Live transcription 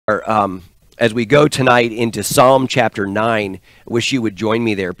As we go tonight into Psalm chapter 9, I wish you would join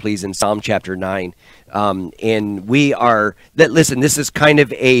me there, please, in Psalm chapter 9. And listen, this is kind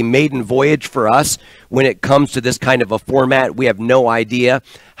of a maiden voyage for us when it comes to this kind of a format. We have no idea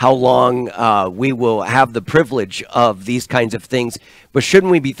how long we will have the privilege of these kinds of things. But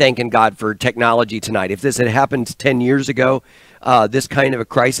shouldn't we be thanking God for technology tonight? If this had happened 10 years ago, this kind of a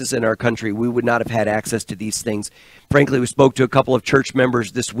crisis in our country, we would not have had access to these things. Frankly, we spoke to a couple of church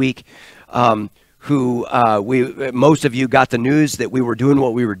members this week most of you got the news that we were doing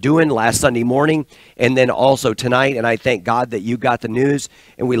what we were doing last Sunday morning and then also tonight. And I thank God that you got the news,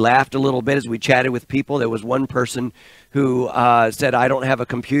 and we laughed a little bit as we chatted with people. There was one person who said, I don't have a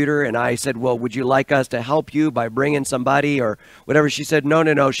computer. And I said, well, would you like us to help you by bringing somebody or whatever? She said,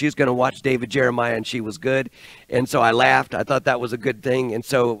 no, she's going to watch David Jeremiah, and she was good. And so I laughed. I thought that was a good thing. And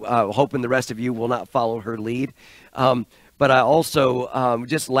so hoping the rest of you will not follow her lead. But I also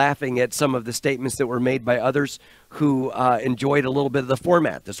just laughing at some of the statements that were made by others who enjoyed a little bit of the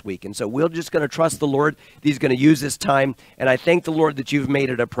format this week. And so we're just going to trust the Lord. He's going to use this time. And I thank the Lord that you've made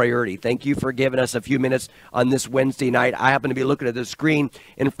it a priority. Thank you for giving us a few minutes on this Wednesday night. I happen to be looking at the screen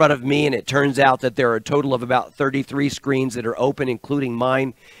in front of me, and it turns out that there are a total of about 33 screens that are open, including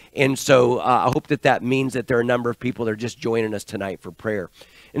mine. And so I hope that means that there are a number of people that are just joining us tonight for prayer.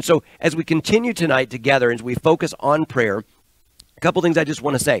 And so as we continue tonight together, as we focus on prayer, a couple things I just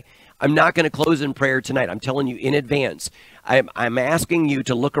want to say. I'm not going to close in prayer tonight. I'm telling you in advance. I'm asking you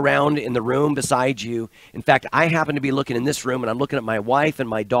to look around in the room beside you. In fact, I happen to be looking in this room, and I'm looking at my wife and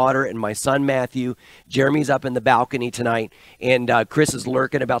my daughter and my son, Matthew. Jeremy's up in the balcony tonight, and Chris is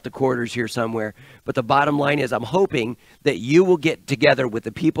lurking about the corridors here somewhere. But the bottom line is I'm hoping that you will get together with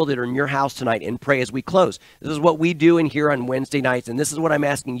the people that are in your house tonight and pray as we close. This is what we do in here on Wednesday nights, and this is what I'm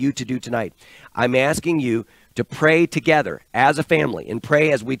asking you to do tonight. I'm asking you to pray together as a family and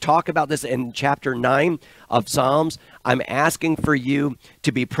pray as we talk about this in chapter 9 of Psalms. I'm asking for you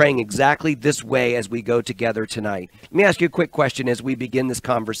to be praying exactly this way as we go together tonight. Let me ask you a quick question as we begin this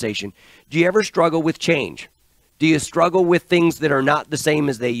conversation. Do you ever struggle with change? Do you struggle with things that are not the same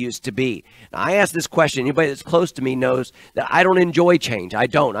as they used to be? Now, I ask this question. Anybody that's close to me knows that I don't enjoy change. I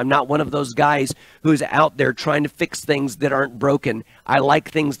don't. I'm not one of those guys who's out there trying to fix things that aren't broken. I like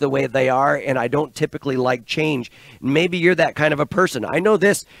things the way they are, and I don't typically like change. Maybe you're that kind of a person. I know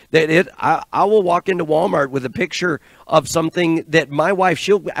this, that I will walk into Walmart with a picture of something that my wife,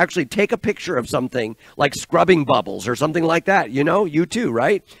 she'll actually take a picture of something like scrubbing bubbles or something like that. You know, you too,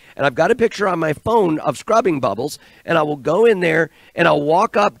 right? And I've got a picture on my phone of scrubbing bubbles, and I will go in there and I'll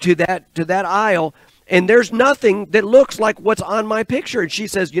walk up to that aisle, and there's nothing that looks like what's on my picture. And she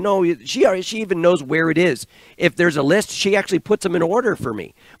says, you know, she even knows where it is. If there's a list, she actually puts them in order for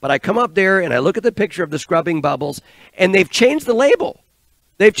me. But I come up there and I look at the picture of the scrubbing bubbles, and they've changed the label.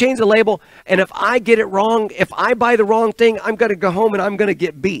 They've changed the label, and if I get it wrong, if I buy the wrong thing, I'm going to go home and I'm going to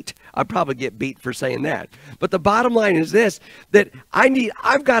get beat. I'll probably get beat for saying that. But the bottom line is this, that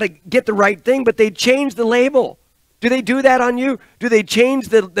I've got to get the right thing, but they changed the label. Do they do that on you? Do they change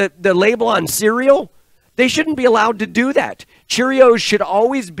the label on cereal? They shouldn't be allowed to do that. Cheerios should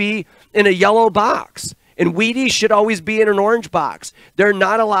always be in a yellow box, and Wheaties should always be in an orange box. They're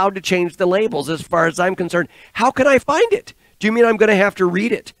not allowed to change the labels as far as I'm concerned. How can I find it? Do you mean I'm going to have to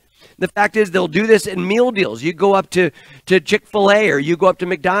read it? The fact is, they'll do this in meal deals. You go up to Chick-fil-A or you go up to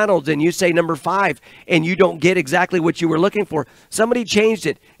McDonald's and you say number 5 and you don't get exactly what you were looking for. Somebody changed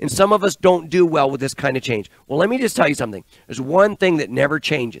it, and some of us don't do well with this kind of change. Well, let me just tell you something. There's one thing that never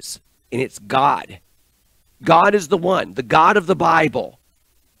changes, and it's God. God is the one, the God of the Bible.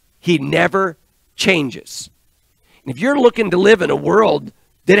 He never changes. And if you're looking to live in a world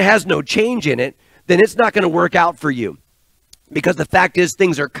that has no change in it, then it's not going to work out for you. Because the fact is,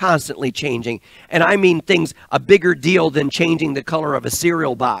 things are constantly changing. And I mean things a bigger deal than changing the color of a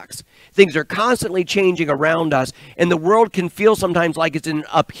cereal box. Things are constantly changing around us, and the world can feel sometimes like it's in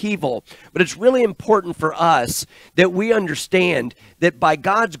upheaval. But it's really important for us that we understand that by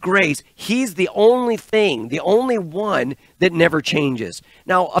God's grace, He's the only thing, the only one that never changes.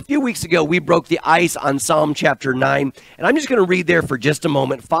 Now, a few weeks ago, we broke the ice on Psalm chapter 9, and I'm just going to read there for just a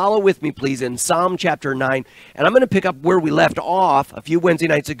moment. Follow with me, please, in Psalm chapter 9, and I'm going to pick up where we left off a few Wednesday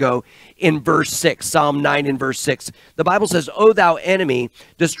nights ago in verse 6, Psalm 9 in verse 6. The Bible says, O thou enemy,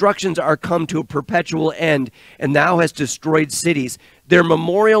 destructions are come to a perpetual end, and thou hast destroyed cities. Their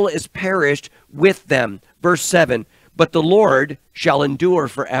memorial is perished with them. Verse 7, but the Lord shall endure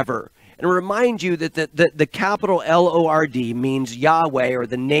forever. And remind you that the capital L-O-R-D means Yahweh, or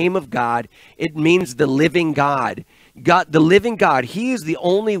the name of God. It means the living God. God, the living God, He is the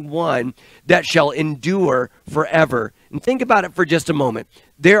only one that shall endure forever. And think about it for just a moment.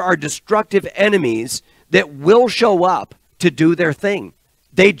 there are destructive enemies that will show up to do their thing.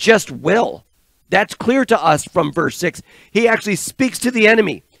 They just will. That's clear to us from verse 6. He actually speaks to the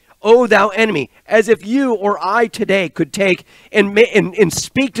enemy. O thou enemy, as if you or I today could take and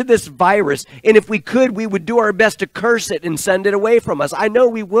speak to this virus. And if we could, we would do our best to curse it and send it away from us. I know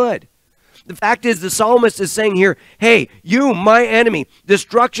we would. The fact is, the psalmist is saying here, hey, you, my enemy,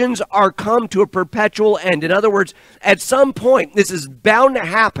 destructions are come to a perpetual end. In other words, at some point, this is bound to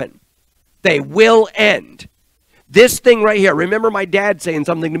happen. They will end. This thing right here, remember my dad saying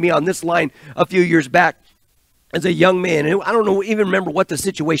something to me on this line a few years back as a young man, and I don't know, even remember what the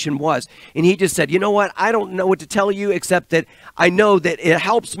situation was. And he just said, you know what, I don't know what to tell you except that I know that it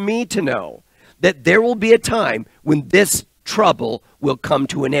helps me to know that there will be a time when this trouble will come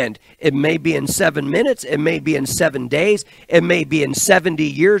to an end. It may be in 7 minutes. It may be in 7 days. It may be in 70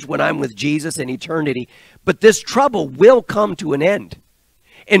 years when I'm with Jesus in eternity. But this trouble will come to an end.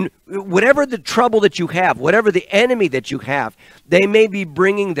 And whatever the trouble that you have, whatever the enemy that you have, they may be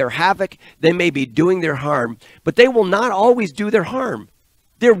bringing their havoc, they may be doing their harm, but they will not always do their harm.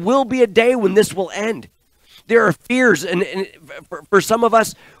 There will be a day when this will end. There are fears, and for some of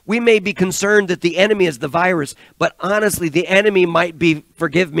us, we may be concerned that the enemy is the virus, but honestly, the enemy might be,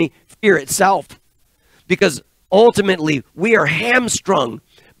 forgive me, fear itself. Because ultimately, we are hamstrung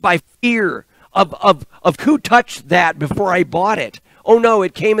by fear of who touched that before I bought it. Oh no,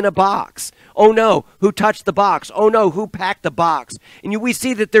 it came in a box. Oh no, who touched the box? Oh no, who packed the box? And we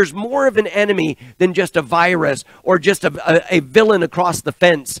see that there's more of an enemy than just a virus or just a villain across the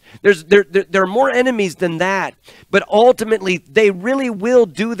fence. There are more enemies than that. But ultimately, they really will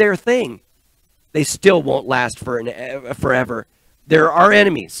do their thing. They still won't last forever. There are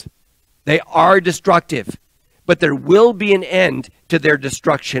enemies. They are destructive. But there will be an end to their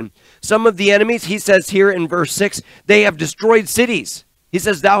destruction. Some of the enemies, he says here in verse 6, they have destroyed cities. He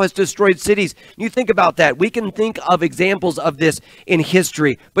says, thou hast destroyed cities. You think about that. We can think of examples of this in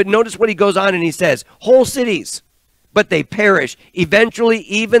history. But notice what he goes on and he says, whole cities, but they perish. Eventually,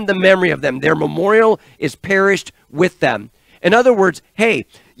 even the memory of them, their memorial is perished with them. In other words, hey,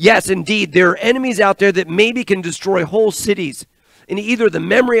 yes, indeed, there are enemies out there that maybe can destroy whole cities. And either the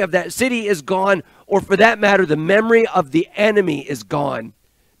memory of that city is gone, or for that matter, the memory of the enemy is gone.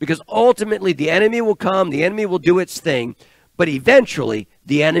 Because ultimately, the enemy will come, the enemy will do its thing, but eventually,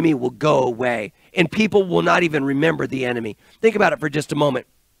 the enemy will go away, and people will not even remember the enemy. Think about it for just a moment.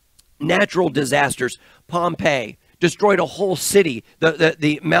 Natural disasters, Pompeii, destroyed a whole city.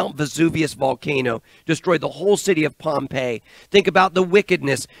 The Mount Vesuvius volcano destroyed the whole city of Pompeii. Think about the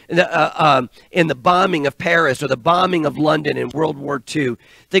wickedness in the bombing of Paris or the bombing of London in World War II.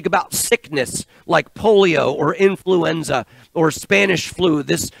 Think about sickness like polio or influenza or Spanish flu.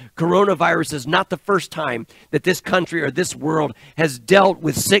 This coronavirus is not the first time that this country or this world has dealt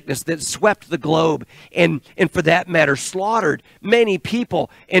with sickness that swept the globe and for that matter, slaughtered many people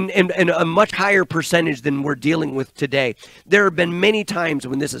and a much higher percentage than we're dealing with today. There have been many times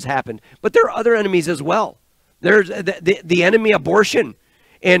when this has happened, but there are other enemies as well. There's the enemy abortion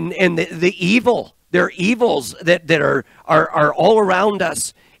and the evil. There are evils that are all around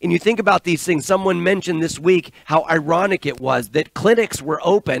us. And you think about these things. Someone mentioned this week how ironic it was that clinics were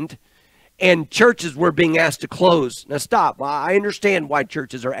opened and churches were being asked to close. Now stop. I understand why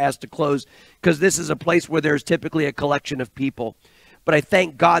churches are asked to close, because this is a place where there's typically a collection of people. But I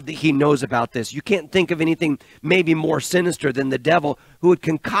thank God that he knows about this. You can't think of anything maybe more sinister than the devil, who would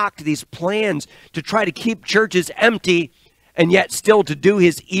concoct these plans to try to keep churches empty and yet still to do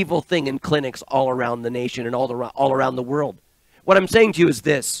his evil thing in clinics all around the nation and all around the world. What I'm saying to you is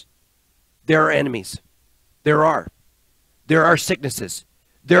this. There are enemies. There are sicknesses.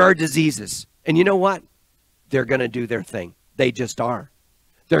 There are diseases. And you know what? They're going to do their thing. They just are.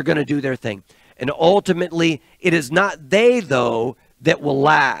 They're going to do their thing. And ultimately, it is not they, though, that will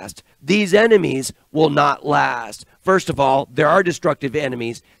last. These enemies will not last. First of all, there are destructive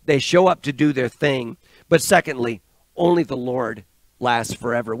enemies. They show up to do their thing. But secondly, only the Lord lasts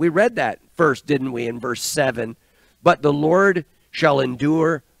forever. We read that first, didn't we, in verse 7? But the Lord shall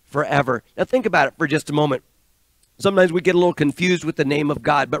endure forever. Now think about it for just a moment. Sometimes we get a little confused with the name of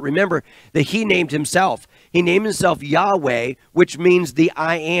God, but remember that he named himself. He named himself Yahweh, which means the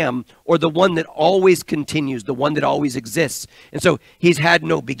I am, or the one that always continues, the one that always exists. And so he's had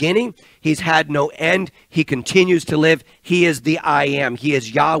no beginning. He's had no end. He continues to live. He is the I am. He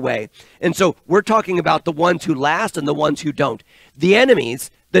is Yahweh. And so we're talking about the ones who last and the ones who don't. The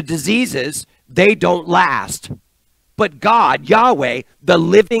enemies, the diseases, they don't last. But God, Yahweh, the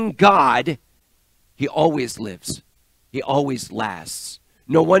living God, he always lives. He always lasts.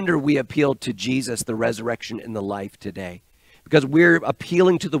 No wonder we appeal to Jesus, the resurrection and the life today. because we're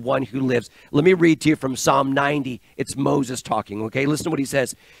appealing to the one who lives. Let me read to you from Psalm 90. It's Moses talking, okay? Listen to what he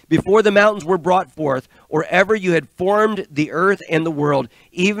says. Before the mountains were brought forth, or ever you had formed the earth and the world,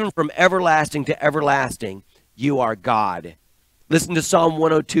 even from everlasting to everlasting, you are God. Listen to Psalm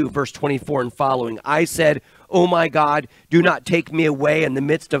 102, verse 24 and following. I said, "Oh my God, do not take me away in the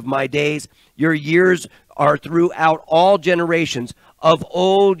midst of my days. Your years are throughout all generations. Of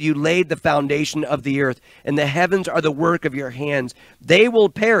old you laid the foundation of the earth, and the heavens are the work of your hands. They will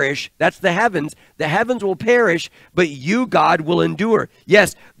perish," that's the heavens. "The heavens will perish, but you, God, will endure.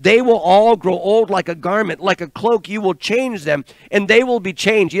 Yes, they will all grow old like a garment, like a cloak. You will change them, and they will be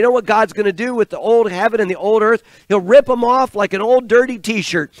changed." You know what God's going to do with the old heaven and the old earth? He'll rip them off like an old dirty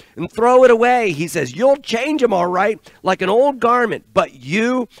t-shirt and throw it away. He says, you'll change them all right, like an old garment, but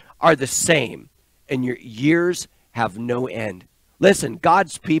you are the same, and your years have no end. Listen,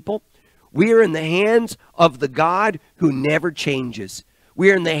 God's people, we are in the hands of the God who never changes. We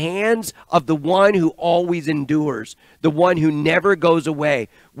are in the hands of the one who always endures, the one who never goes away.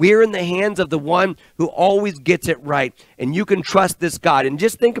 We are in the hands of the one who always gets it right. And you can trust this God. And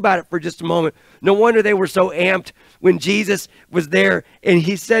just think about it for just a moment. No wonder they were so amped when Jesus was there and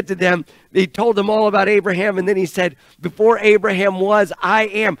he said to them, he told them all about Abraham. And then he said, before Abraham was, I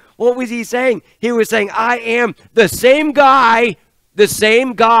am. What was he saying? He was saying, I am the same guy, the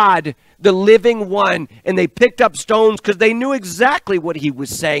same God, the living one. And they picked up stones because they knew exactly what he was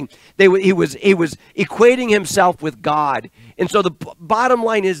saying. He was equating himself with God. And so the bottom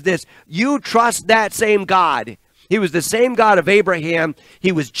line is this: you trust that same God. He was the same God of Abraham.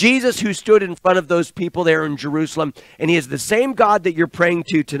 He was Jesus who stood in front of those people there in Jerusalem. And he is the same God that you're praying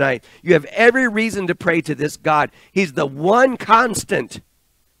to tonight. You have every reason to pray to this God. He's the one constant.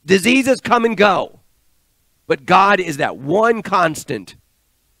 Diseases come and go, but God is that one constant.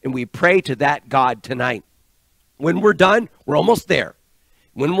 And we pray to that God tonight. When we're done, we're almost there.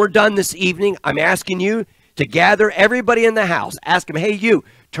 When we're done this evening, I'm asking you to gather everybody in the house. Ask them, hey, you,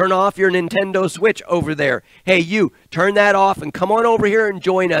 turn off your Nintendo Switch over there. Hey, you, turn that off and come on over here and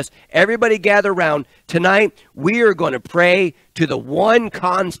join us. Everybody gather around. Tonight, we are going to pray to the one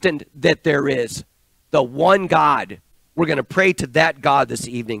constant that there is, the one God. We're going to pray to that God this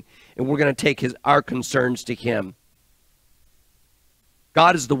evening, and we're going to take our concerns to him.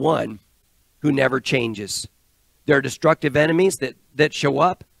 God is the one who never changes. There are destructive enemies that show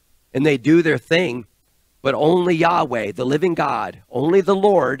up, and they do their thing, but only Yahweh, the living God, only the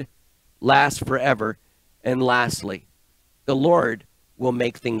Lord, lasts forever. And lastly, the Lord will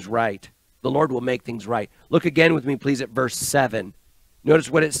make things right. The Lord will make things right. Look again with me, please, at verse 7. Notice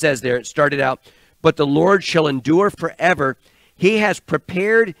what it says there. It started out, but the Lord shall endure forever. He has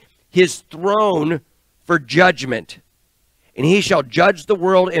prepared his throne for judgment, and he shall judge the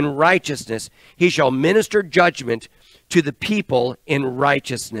world in righteousness. He shall minister judgment to the people in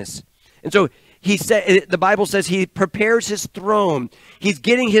righteousness. And so he said, the Bible says he prepares his throne. He's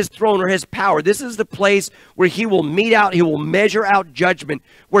getting his throne or his power. This is the place where he will mete out, he will measure out judgment,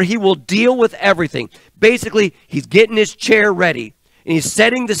 where he will deal with everything. Basically, he's getting his chair ready, and he's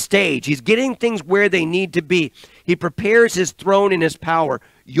setting the stage. He's getting things where they need to be. He prepares his throne and his power.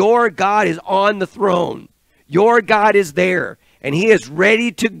 Your God is on the throne. Your God is there, and he is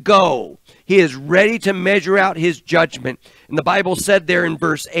ready to go. He is ready to measure out his judgment. And the Bible said there in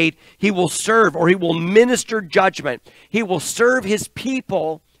verse 8, he will serve, or he will minister judgment. He will serve his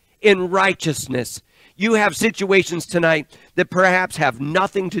people in righteousness. You have situations tonight that perhaps have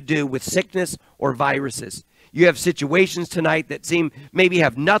nothing to do with sickness or viruses. You have situations tonight that seem maybe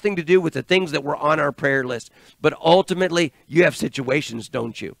have nothing to do with the things that were on our prayer list. But ultimately, you have situations,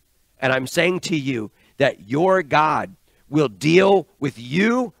 don't you? And I'm saying to you that your God will deal with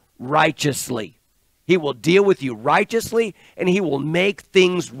you righteously. He will deal with you righteously, and he will make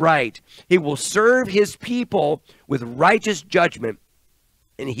things right. He will serve his people with righteous judgment,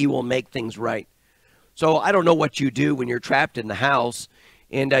 and he will make things right. So I don't know what you do when you're trapped in the house,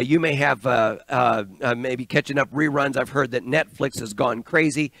 and you may have maybe catching up reruns. I've heard that Netflix has gone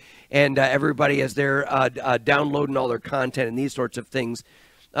crazy, and everybody is there downloading all their content and these sorts of things.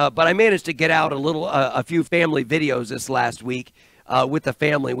 But I managed to get out a few family videos this last week with the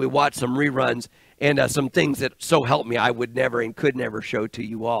family. We watched some reruns and some things that so helped me I would never and could never show to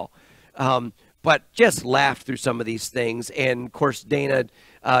you all. But just laughed through some of these things. And, of course, Dana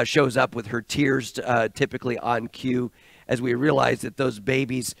shows up with her tears typically on cue as we realize that those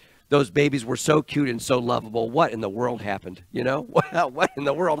babies were so cute and so lovable. What in the world happened? You know, what in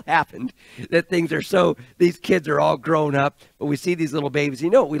the world happened? That things are so, these kids are all grown up, but we see these little babies. You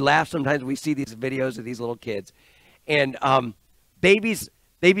know, we laugh sometimes when we see these videos of these little kids. And babies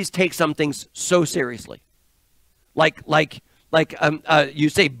take some things so seriously. Like you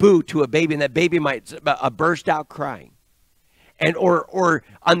say boo to a baby, and that baby might burst out crying. And or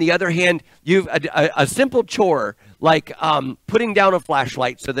on the other hand, you've a simple chore like putting down a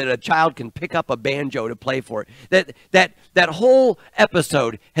flashlight so that a child can pick up a banjo to play for it. That whole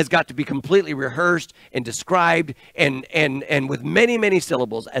episode has got to be completely rehearsed and described and with many, many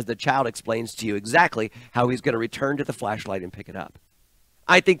syllables as the child explains to you exactly how he's going to return to the flashlight and pick it up.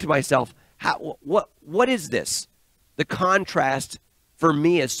 I think to myself, what is this? The contrast for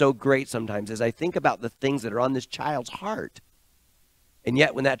me is so great sometimes as I think about the things that are on this child's heart. And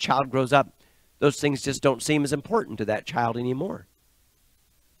yet when that child grows up, those things just don't seem as important to that child anymore.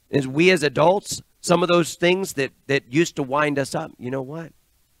 As we as adults, some of those things that used to wind us up, you know what?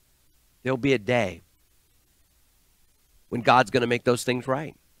 There'll be a day when God's going to make those things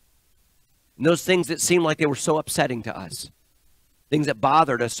right. And those things that seemed like they were so upsetting to us, things that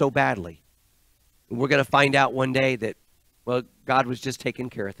bothered us so badly, and we're going to find out one day that, well, God was just taking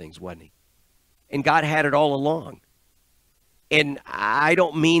care of things, wasn't he? And God had it all along. And I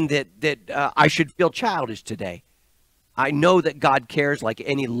don't mean that I should feel childish today. I know that God cares like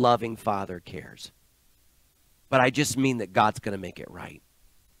any loving father cares. But I just mean that God's going to make it right.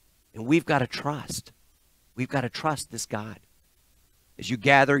 And we've got to trust. We've got to trust this God. As you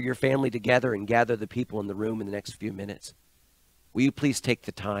gather your family together and gather the people in the room in the next few minutes, will you please take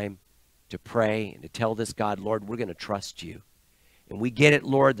the time to pray and to tell this God, Lord, we're going to trust you. And we get it,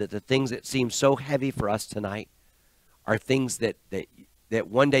 Lord, that the things that seem so heavy for us tonight are things that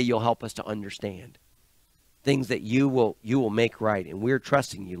one day you'll help us to understand. Things that you will make right. And we're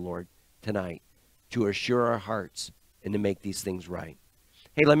trusting you, Lord, tonight to assure our hearts and to make these things right.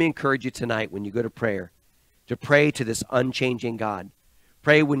 Hey, let me encourage you tonight when you go to prayer, to pray to this unchanging God.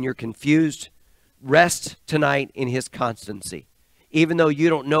 Pray when you're confused. Rest tonight in his constancy. Even though you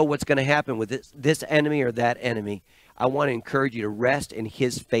don't know what's going to happen with this enemy or that enemy, I want to encourage you to rest in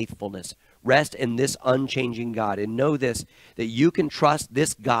his faithfulness. Rest in this unchanging God and know this, that you can trust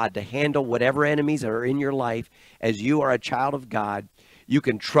this God to handle whatever enemies are in your life as you are a child of God. You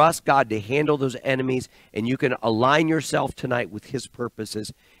can trust God to handle those enemies, and you can align yourself tonight with his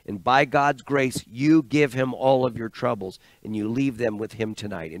purposes. And by God's grace, you give him all of your troubles, and you leave them with him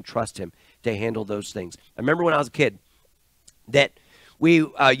tonight and trust him to handle those things. I remember when I was a kid that we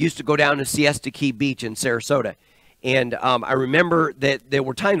used to go down to Siesta Key Beach in Sarasota. And I remember that there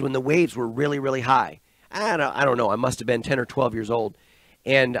were times when the waves were really, really high. I don't know. I must have been 10 or 12 years old.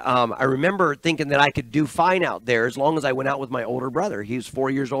 And I remember thinking that I could do fine out there as long as I went out with my older brother. He was 4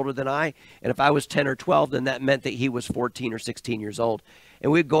 years older than I. And if I was 10 or 12, then that meant that he was 14 or 16 years old.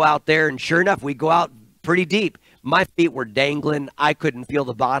 And we'd go out there, and sure enough, we'd go out pretty deep. My feet were dangling. I couldn't feel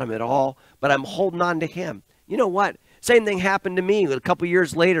the bottom at all. But I'm holding on to him. You know what? Same thing happened to me a couple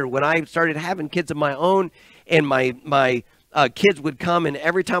years later when I started having kids of my own. And my kids would come, and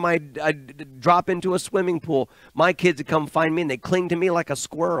every time I'd drop into a swimming pool, my kids would come find me, and they cling to me like a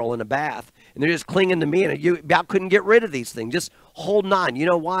squirrel in a bath. And they're just clinging to me, and you about couldn't get rid of these things, just holding on. You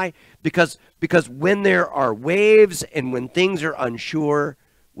know why? Because when there are waves and when things are unsure,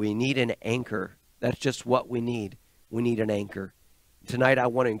 we need an anchor. That's just what we need. We need an anchor. Tonight, I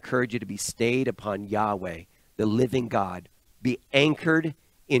want to encourage you to be stayed upon Yahweh, the living God. Be anchored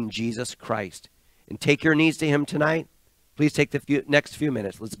in Jesus Christ. And take your knees to him tonight. Please take the next few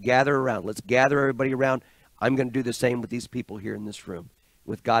minutes. Let's gather around. Let's gather everybody around. I'm going to do the same with these people here in this room.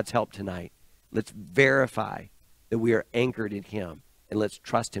 With God's help tonight, let's verify that we are anchored in him. And let's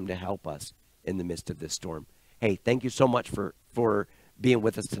trust him to help us in the midst of this storm. Hey, thank you so much for being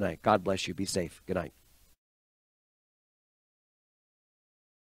with us tonight. God bless you. Be safe. Good night.